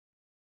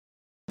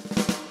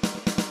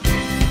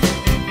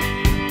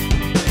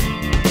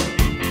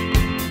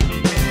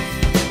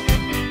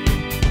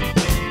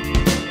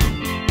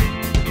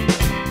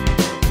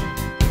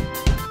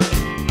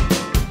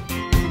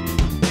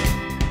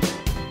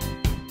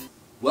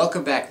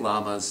Welcome back,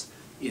 llamas.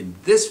 In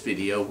this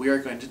video we are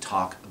going to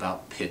talk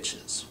about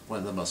pitches. One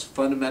of the most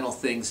fundamental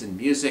things in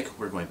music.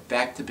 We're going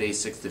back to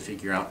basics to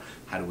figure out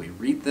how do we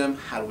read them,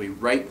 how do we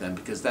write them,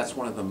 because that's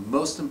one of the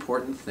most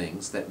important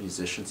things that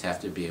musicians have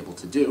to be able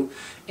to do.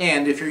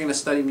 And if you're going to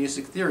study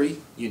music theory,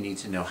 you need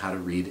to know how to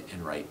read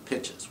and write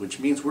pitches, which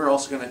means we're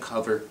also going to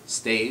cover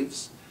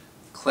staves,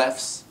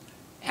 clefs,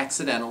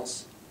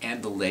 accidentals,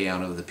 and the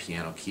layout of the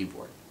piano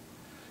keyboard.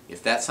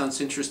 If that sounds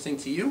interesting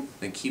to you,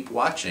 then keep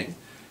watching.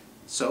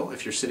 So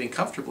if you're sitting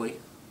comfortably,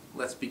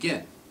 let's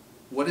begin.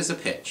 What is a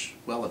pitch?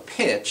 Well, a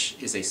pitch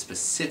is a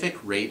specific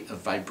rate of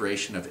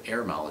vibration of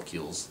air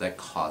molecules that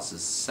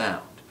causes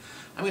sound.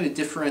 I'm going to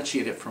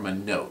differentiate it from a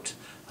note.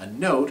 A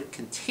note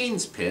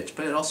contains pitch,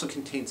 but it also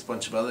contains a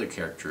bunch of other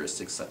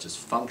characteristics such as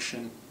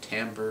function,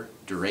 timbre,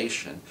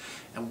 duration,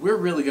 and we're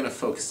really going to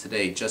focus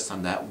today just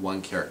on that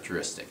one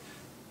characteristic,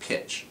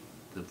 pitch,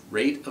 the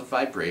rate of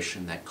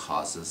vibration that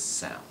causes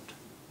sound.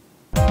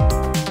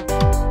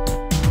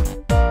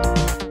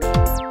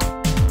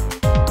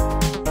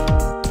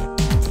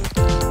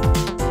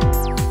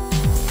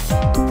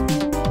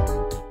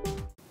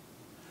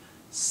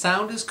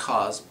 Sound is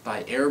caused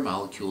by air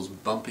molecules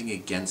bumping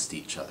against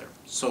each other.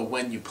 So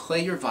when you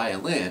play your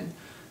violin,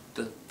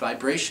 the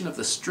vibration of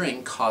the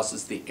string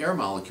causes the air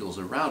molecules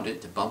around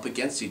it to bump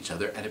against each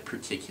other at a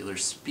particular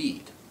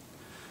speed.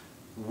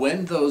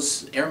 When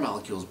those air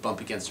molecules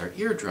bump against our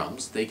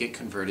eardrums, they get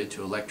converted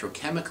to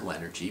electrochemical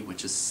energy,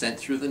 which is sent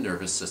through the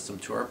nervous system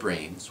to our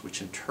brains,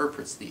 which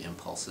interprets the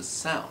impulse as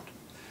sound.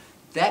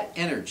 That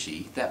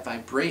energy, that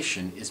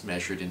vibration, is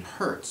measured in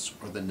hertz,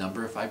 or the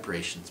number of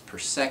vibrations per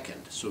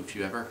second. So if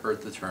you ever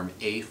heard the term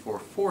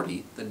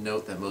A440, the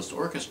note that most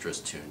orchestras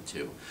tune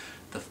to,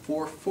 the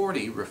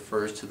 440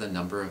 refers to the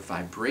number of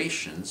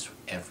vibrations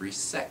every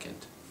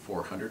second,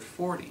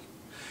 440.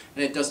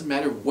 And it doesn't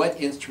matter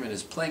what instrument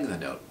is playing the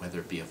note, whether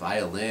it be a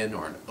violin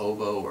or an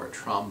oboe or a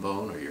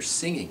trombone or you're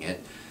singing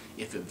it,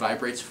 if it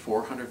vibrates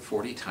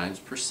 440 times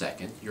per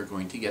second, you're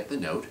going to get the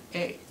note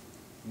A.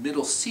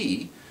 Middle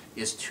C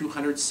is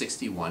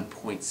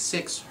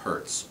 261.6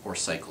 hertz or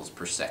cycles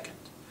per second.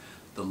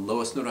 The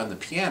lowest note on the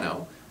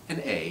piano, an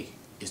A,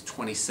 is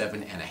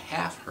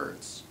 27.5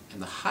 hertz,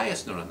 and the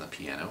highest note on the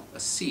piano, a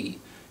C,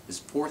 is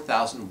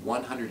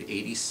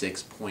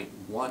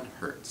 4,186.1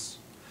 hertz.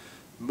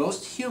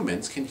 Most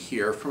humans can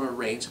hear from a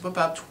range of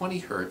about 20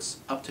 hertz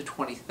up to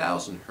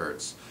 20,000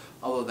 hertz,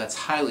 although that's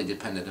highly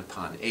dependent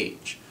upon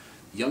age.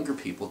 Younger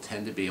people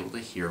tend to be able to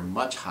hear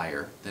much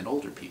higher than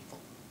older people.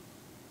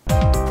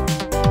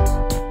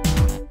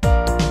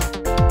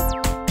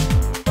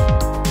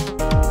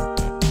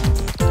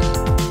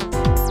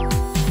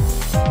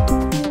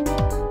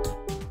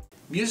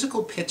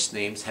 Musical pitch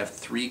names have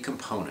three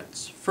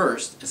components.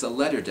 First is a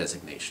letter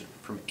designation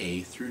from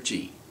A through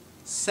G.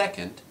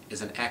 Second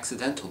is an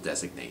accidental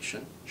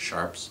designation,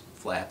 sharps,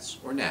 flats,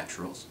 or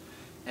naturals.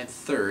 And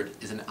third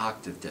is an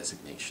octave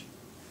designation.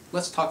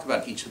 Let's talk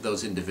about each of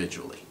those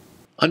individually.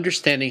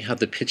 Understanding how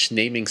the pitch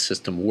naming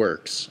system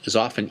works is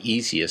often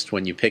easiest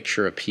when you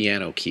picture a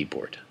piano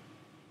keyboard.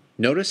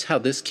 Notice how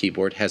this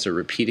keyboard has a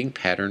repeating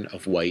pattern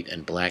of white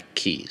and black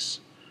keys.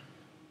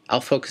 I'll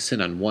focus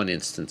in on one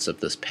instance of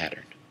this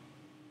pattern.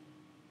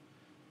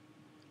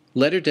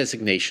 Letter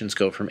designations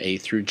go from A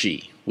through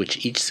G,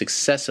 with each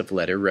successive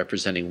letter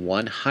representing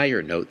one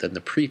higher note than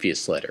the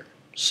previous letter.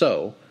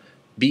 So,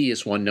 B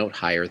is one note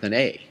higher than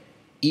A,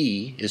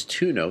 E is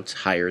two notes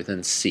higher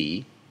than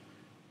C,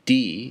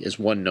 D is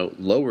one note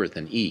lower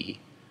than E,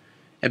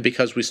 and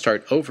because we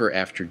start over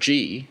after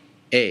G,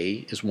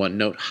 A is one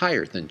note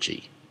higher than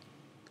G.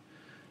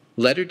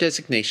 Letter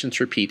designations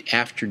repeat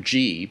after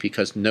G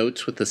because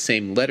notes with the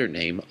same letter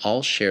name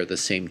all share the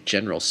same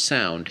general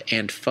sound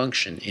and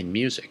function in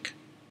music.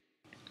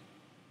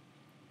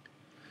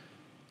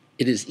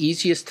 It is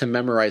easiest to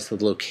memorize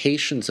the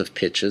locations of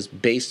pitches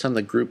based on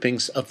the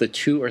groupings of the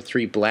 2 or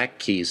 3 black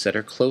keys that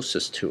are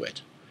closest to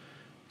it.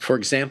 For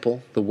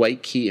example, the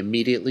white key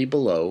immediately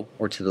below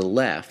or to the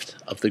left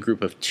of the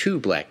group of 2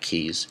 black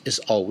keys is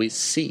always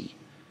C.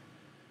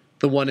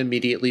 The one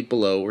immediately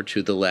below or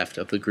to the left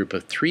of the group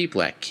of 3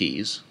 black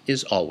keys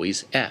is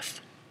always F.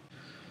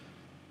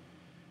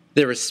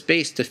 There is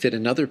space to fit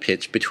another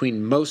pitch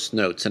between most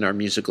notes in our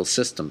musical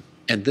system,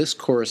 and this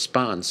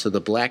corresponds to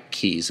the black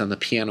keys on the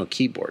piano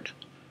keyboard.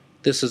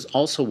 This is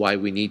also why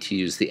we need to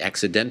use the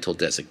accidental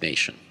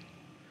designation.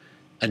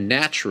 A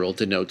natural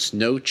denotes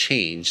no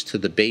change to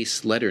the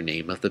base letter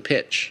name of the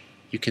pitch.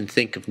 You can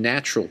think of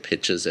natural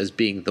pitches as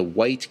being the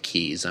white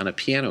keys on a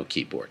piano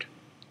keyboard.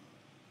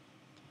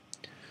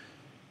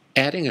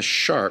 Adding a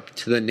sharp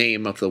to the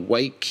name of the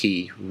white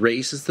key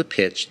raises the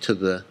pitch to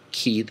the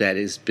key that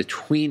is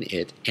between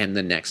it and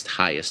the next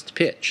highest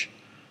pitch.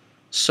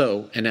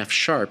 So, an F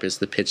sharp is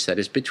the pitch that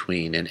is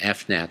between an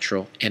F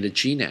natural and a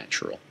G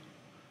natural.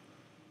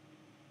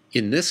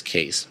 In this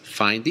case,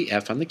 find the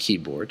F on the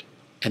keyboard,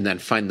 and then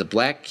find the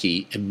black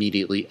key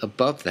immediately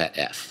above that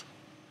F.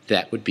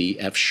 That would be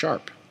F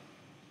sharp.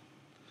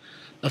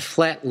 A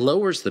flat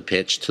lowers the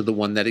pitch to the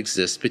one that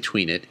exists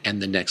between it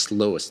and the next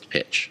lowest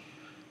pitch.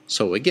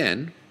 So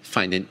again,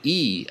 find an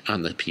E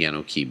on the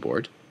piano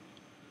keyboard,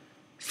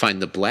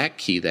 find the black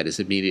key that is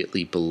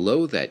immediately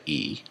below that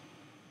E,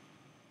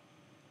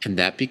 and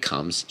that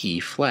becomes E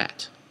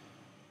flat.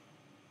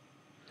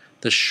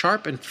 The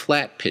sharp and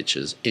flat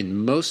pitches in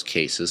most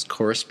cases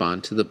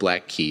correspond to the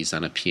black keys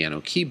on a piano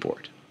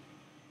keyboard.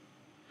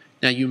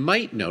 Now you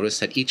might notice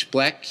that each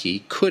black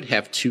key could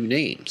have two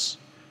names,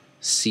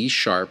 C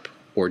sharp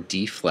or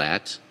D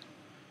flat,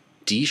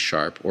 D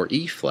sharp or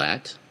E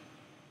flat,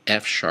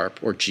 F sharp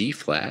or G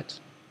flat,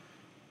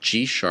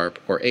 G sharp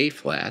or A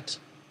flat,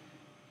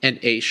 and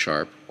A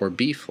sharp or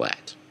B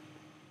flat.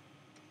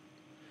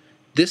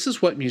 This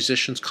is what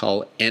musicians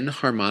call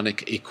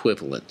enharmonic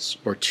equivalence,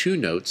 or two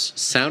notes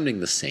sounding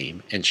the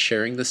same and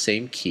sharing the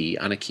same key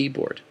on a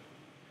keyboard.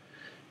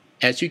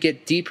 As you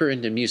get deeper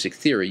into music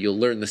theory, you'll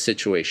learn the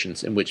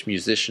situations in which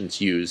musicians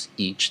use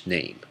each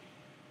name.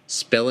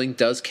 Spelling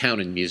does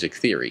count in music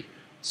theory,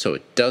 so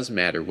it does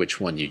matter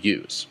which one you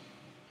use.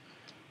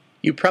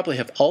 You probably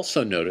have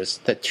also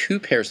noticed that two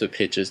pairs of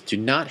pitches do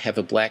not have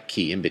a black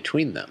key in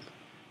between them,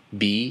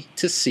 B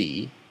to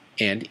C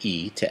and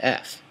E to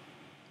F.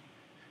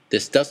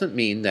 This doesn't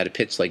mean that a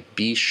pitch like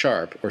B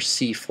sharp or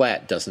C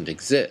flat doesn't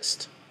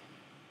exist.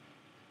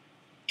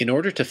 In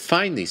order to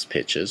find these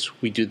pitches,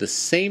 we do the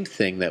same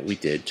thing that we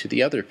did to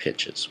the other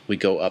pitches. We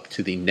go up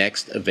to the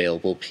next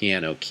available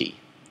piano key.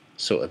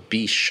 So a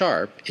B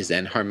sharp is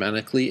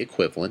enharmonically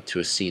equivalent to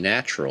a C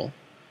natural.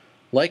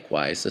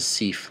 Likewise, a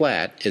C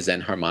flat is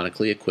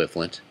enharmonically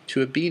equivalent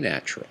to a B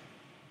natural.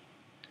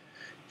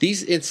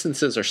 These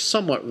instances are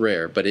somewhat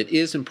rare, but it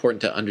is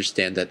important to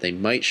understand that they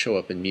might show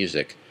up in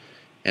music,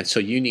 and so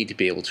you need to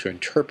be able to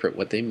interpret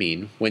what they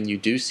mean when you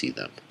do see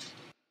them.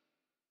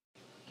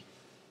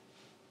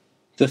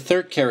 The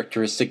third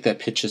characteristic that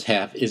pitches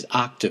have is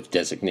octave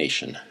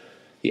designation.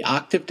 The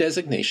octave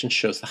designation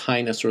shows the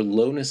highness or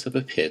lowness of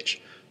a pitch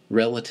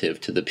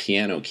relative to the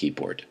piano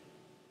keyboard.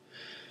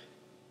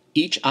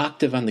 Each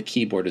octave on the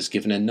keyboard is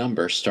given a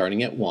number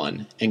starting at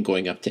 1 and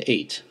going up to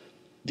 8.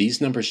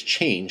 These numbers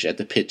change at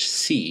the pitch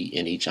C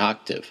in each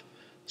octave.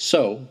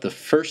 So, the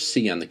first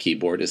C on the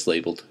keyboard is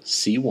labeled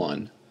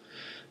C1,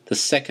 the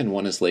second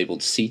one is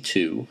labeled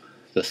C2,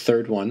 the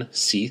third one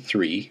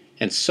C3,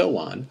 and so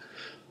on,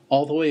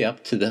 all the way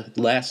up to the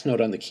last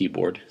note on the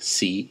keyboard,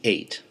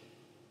 C8.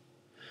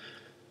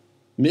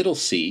 Middle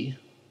C,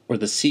 or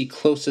the C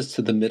closest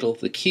to the middle of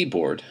the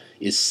keyboard,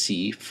 is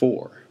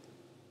C4.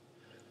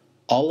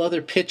 All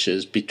other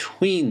pitches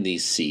between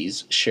these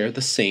Cs share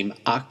the same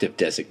octave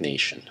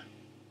designation.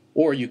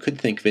 Or you could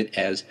think of it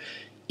as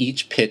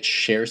each pitch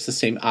shares the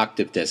same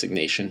octave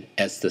designation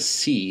as the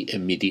C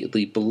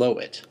immediately below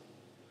it.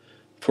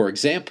 For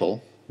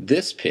example,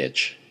 this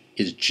pitch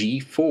is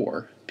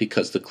G4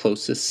 because the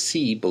closest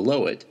C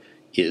below it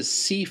is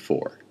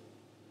C4.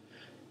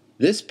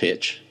 This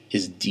pitch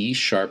is D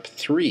sharp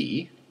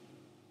 3,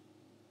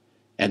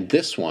 and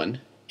this one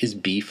is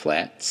B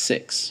flat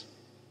 6.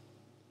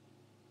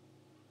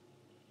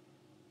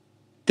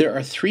 There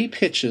are 3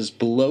 pitches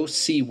below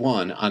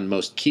C1 on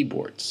most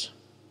keyboards.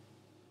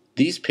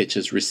 These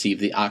pitches receive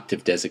the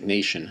octave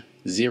designation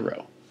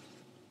 0.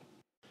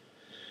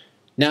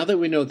 Now that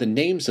we know the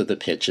names of the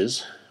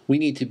pitches, we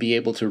need to be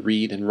able to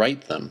read and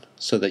write them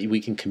so that we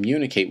can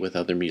communicate with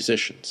other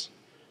musicians.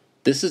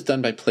 This is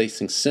done by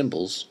placing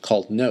symbols,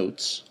 called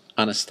notes,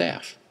 on a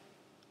staff.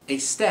 A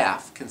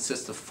staff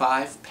consists of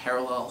 5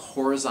 parallel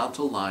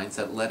horizontal lines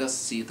that let us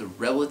see the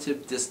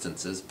relative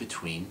distances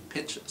between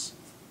pitches.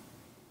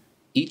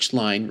 Each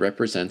line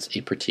represents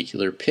a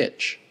particular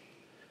pitch.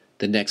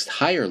 The next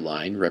higher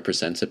line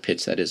represents a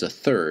pitch that is a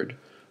third,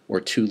 or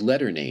 2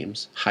 letter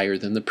names, higher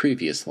than the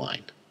previous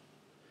line.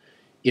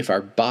 If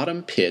our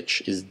bottom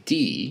pitch is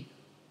D,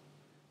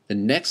 the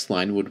next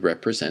line would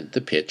represent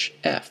the pitch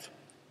F.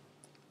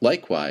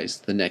 Likewise,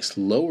 the next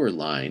lower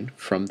line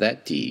from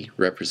that D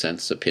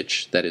represents a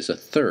pitch that is a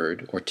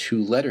third, or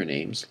 2 letter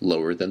names,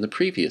 lower than the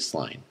previous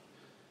line.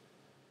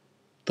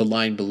 The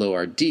line below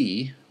our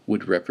D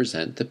would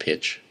represent the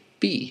pitch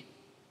B.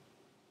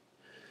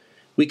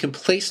 We can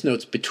place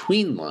notes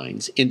between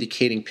lines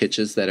indicating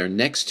pitches that are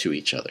next to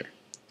each other.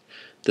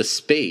 The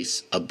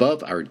space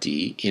above our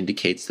D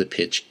indicates the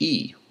pitch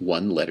E,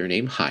 1 letter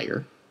name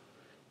higher,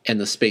 and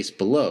the space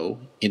below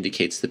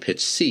indicates the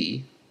pitch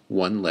C,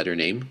 1 letter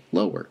name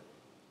lower.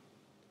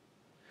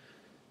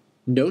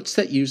 Notes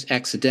that use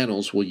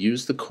accidentals will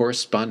use the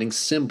corresponding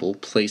symbol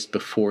placed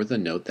before the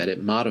note that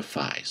it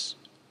modifies.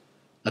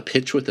 A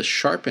pitch with a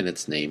sharp in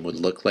its name would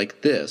look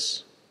like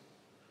this,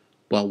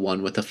 while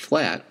one with a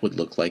flat would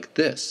look like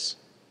this.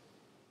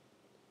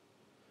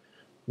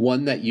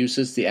 One that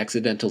uses the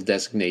accidental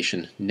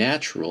designation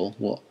natural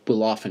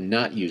will often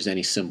not use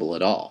any symbol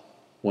at all.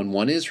 When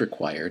one is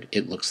required,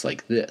 it looks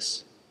like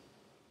this.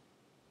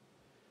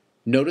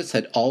 Notice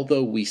that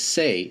although we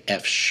say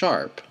F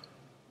sharp,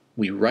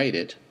 we write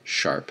it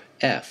sharp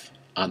F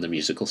on the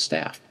musical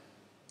staff.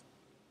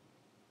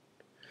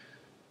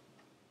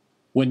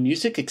 When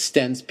music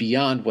extends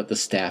beyond what the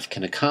staff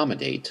can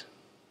accommodate,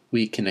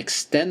 we can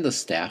extend the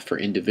staff for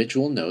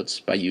individual notes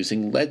by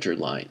using ledger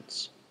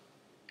lines.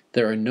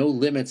 There are no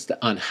limits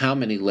on how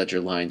many ledger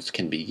lines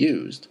can be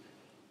used,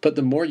 but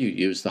the more you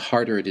use, the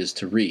harder it is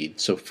to read,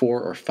 so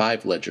 4 or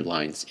 5 ledger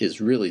lines is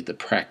really the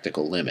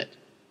practical limit.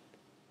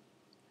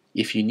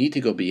 If you need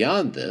to go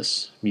beyond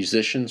this,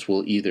 musicians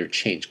will either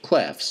change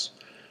clefs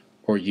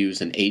or use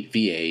an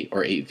 8VA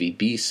or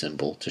 8VB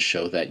symbol to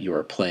show that you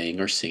are playing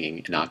or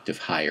singing an octave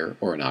higher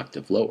or an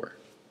octave lower.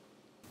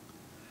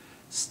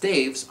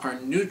 Staves are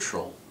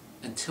neutral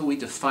until we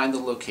define the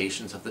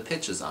locations of the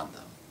pitches on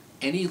them.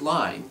 Any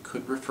line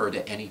could refer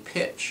to any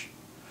pitch,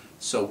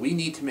 so we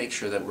need to make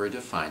sure that we're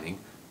defining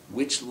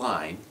which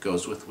line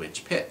goes with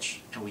which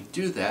pitch, and we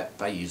do that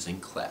by using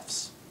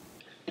clefs.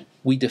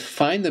 We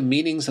define the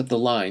meanings of the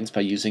lines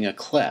by using a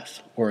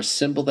clef, or a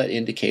symbol that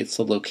indicates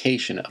the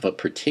location of a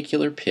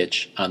particular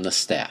pitch on the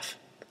staff.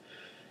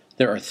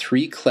 There are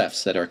 3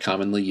 clefs that are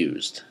commonly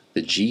used: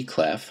 the G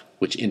clef,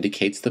 which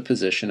indicates the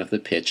position of the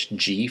pitch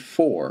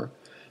G4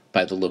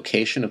 by the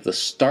location of the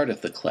start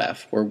of the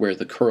clef or where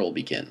the curl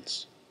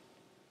begins;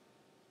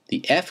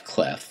 the F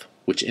clef,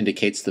 which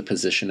indicates the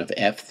position of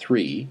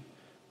F3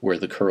 where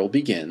the curl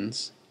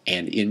begins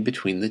and in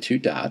between the 2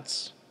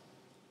 dots;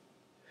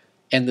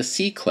 and the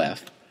C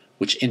clef,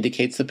 which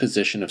indicates the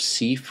position of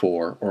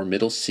C4 or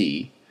middle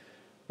C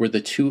where the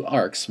 2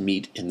 arcs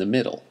meet in the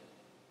middle.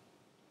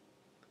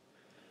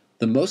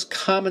 The most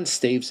common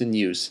staves in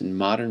use in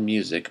modern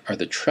music are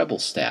the treble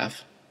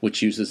staff,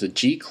 which uses a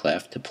G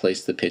clef to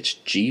place the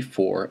pitch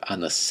G4 on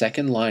the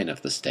second line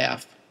of the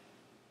staff;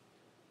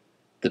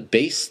 the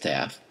bass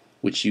staff,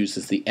 which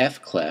uses the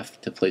F clef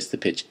to place the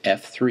pitch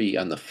F3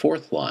 on the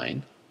 4th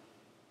line;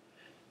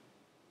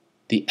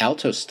 the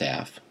alto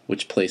staff,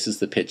 which places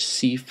the pitch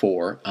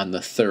C4 on the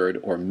 3rd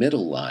or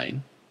middle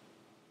line;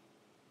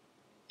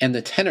 and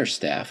the tenor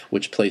staff,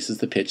 which places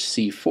the pitch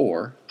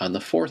C4 on the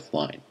 4th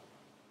line.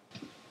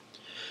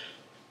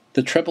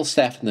 The treble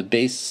staff and the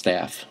bass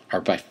staff are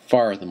by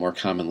far the more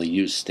commonly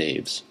used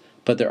staves,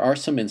 but there are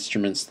some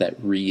instruments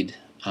that read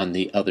on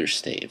the other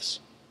staves.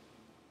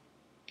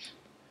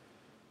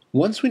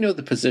 Once we know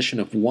the position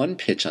of one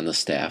pitch on the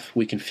staff,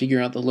 we can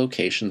figure out the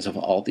locations of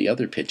all the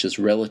other pitches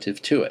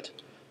relative to it.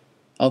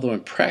 Although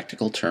in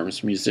practical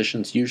terms,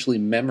 musicians usually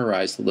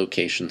memorize the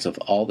locations of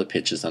all the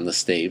pitches on the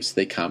staves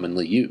they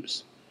commonly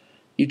use.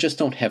 You just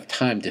don't have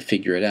time to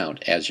figure it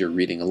out as you're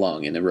reading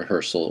along in a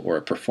rehearsal or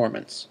a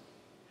performance.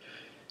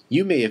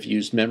 You may have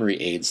used memory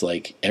aids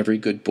like "Every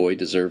Good Boy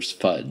Deserves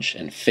Fudge"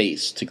 and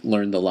 "Face" to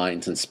learn the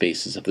lines and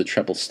spaces of the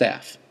treble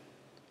staff.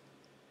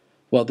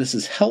 While this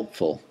is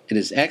helpful, it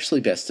is actually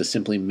best to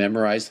simply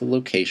memorize the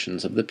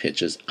locations of the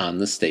pitches on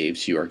the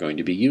staves you are going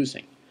to be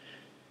using,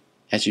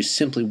 as you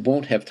simply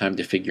won't have time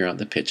to figure out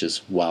the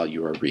pitches while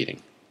you are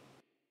reading.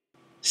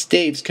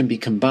 Staves can be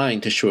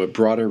combined to show a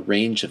broader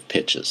range of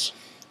pitches.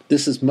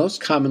 This is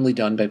most commonly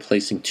done by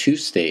placing 2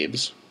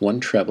 staves,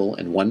 one treble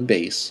and one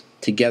bass,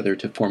 together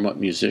to form what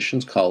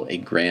musicians call a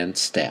grand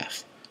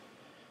staff.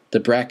 The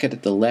bracket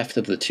at the left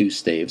of the 2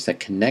 staves that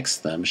connects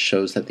them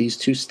shows that these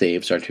 2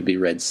 staves are to be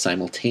read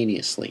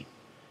simultaneously.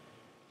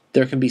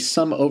 There can be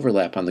some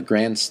overlap on the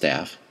grand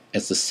staff,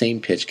 as the same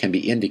pitch can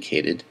be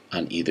indicated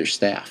on either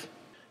staff.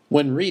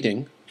 When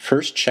reading,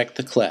 first check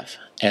the clef,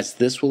 as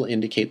this will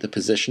indicate the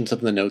positions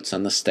of the notes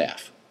on the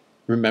staff.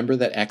 Remember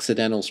that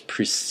accidentals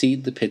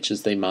precede the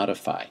pitches they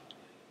modify.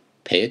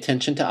 Pay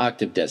attention to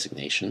octave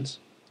designations.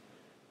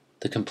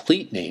 The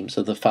complete names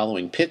of the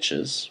following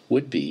pitches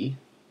would be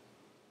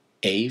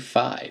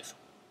A5,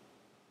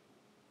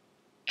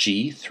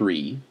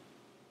 G3,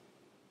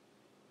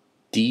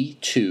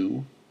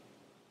 D2,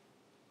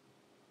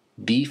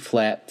 B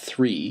flat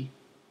 3,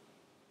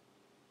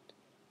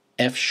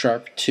 F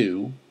sharp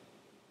 2,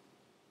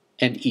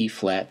 and E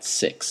flat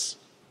 6.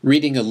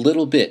 Reading a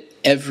little bit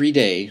every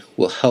day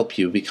will help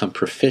you become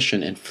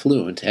proficient and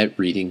fluent at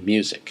reading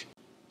music.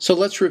 So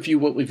let's review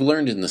what we've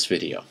learned in this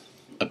video.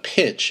 A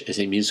pitch is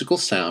a musical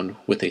sound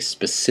with a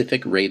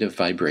specific rate of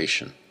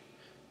vibration.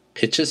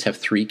 Pitches have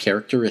 3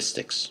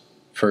 characteristics.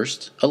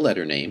 First, a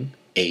letter name,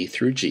 A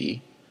through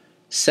G.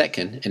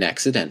 Second, an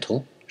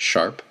accidental,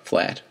 sharp,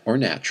 flat, or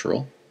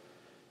natural.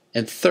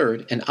 And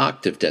third, an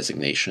octave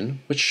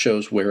designation, which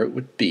shows where it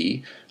would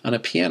be on a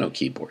piano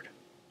keyboard.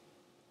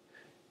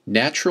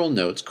 Natural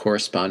notes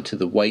correspond to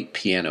the white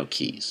piano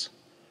keys.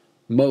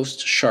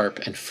 Most sharp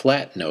and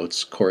flat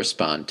notes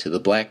correspond to the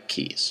black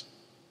keys.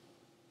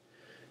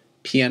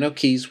 Piano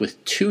keys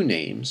with 2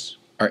 names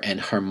are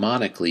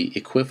enharmonically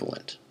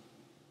equivalent.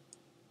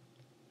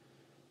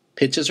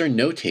 Pitches are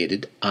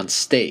notated on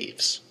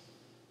staves.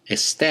 A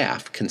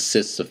staff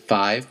consists of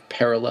 5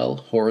 parallel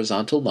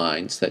horizontal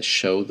lines that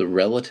show the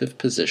relative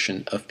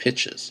position of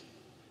pitches.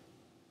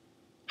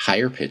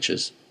 Higher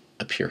pitches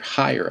appear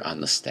higher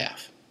on the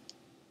staff.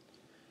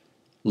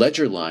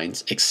 Ledger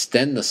lines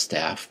extend the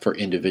staff for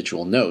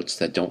individual notes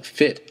that don't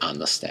fit on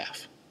the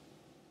staff.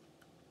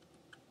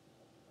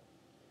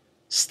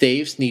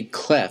 Staves need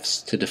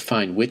clefs to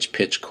define which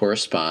pitch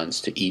corresponds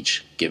to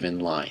each given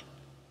line.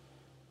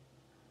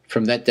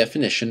 From that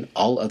definition,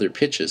 all other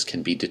pitches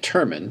can be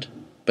determined,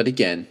 but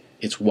again,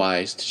 it's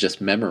wise to just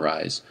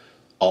memorize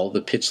all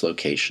the pitch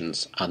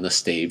locations on the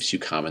staves you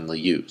commonly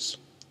use.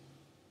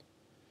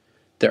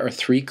 There are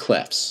 3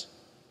 clefs: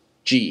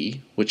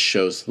 G, which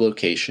shows the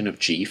location of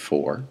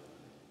G4,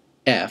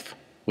 F,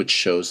 which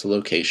shows the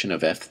location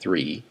of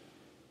F3,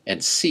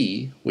 and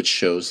C, which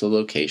shows the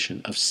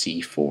location of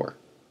C4.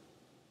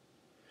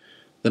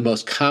 The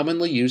most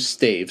commonly used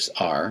staves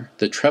are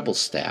the treble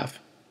staff,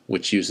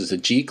 which uses a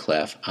G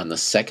clef on the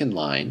 2nd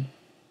line,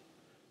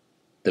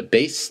 the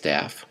bass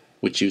staff,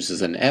 which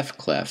uses an F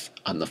clef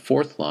on the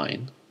 4th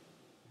line,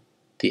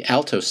 the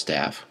alto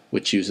staff,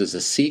 which uses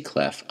a C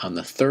clef on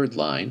the 3rd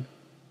line,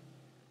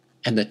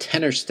 and the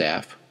tenor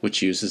staff,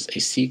 which uses a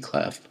C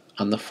clef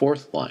on the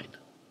 4th line.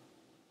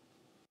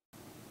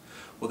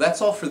 Well,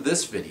 that's all for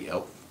this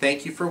video.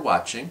 Thank you for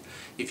watching.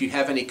 If you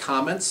have any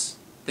comments,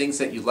 things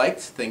that you liked,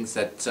 things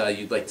that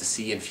you'd like to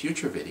see in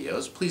future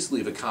videos, please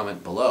leave a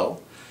comment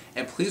below.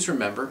 And please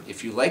remember,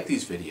 if you like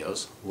these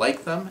videos,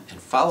 like them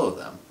and follow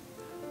them.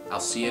 I'll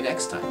see you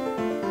next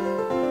time.